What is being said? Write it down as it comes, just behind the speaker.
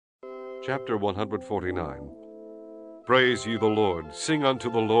Chapter 149. Praise ye the Lord, sing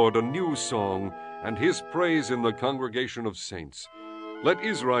unto the Lord a new song, and his praise in the congregation of saints. Let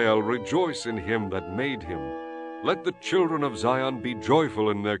Israel rejoice in him that made him. Let the children of Zion be joyful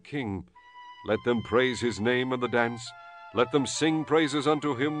in their King. Let them praise his name in the dance. Let them sing praises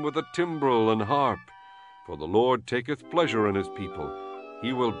unto him with the timbrel and harp. For the Lord taketh pleasure in his people.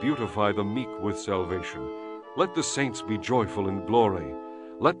 He will beautify the meek with salvation. Let the saints be joyful in glory.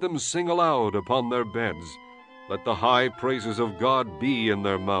 Let them sing aloud upon their beds. Let the high praises of God be in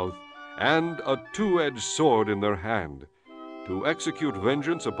their mouth, and a two-edged sword in their hand, to execute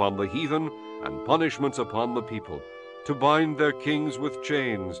vengeance upon the heathen, and punishments upon the people, to bind their kings with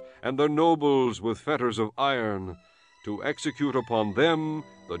chains, and their nobles with fetters of iron, to execute upon them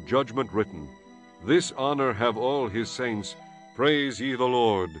the judgment written. This honor have all his saints. Praise ye the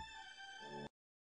Lord.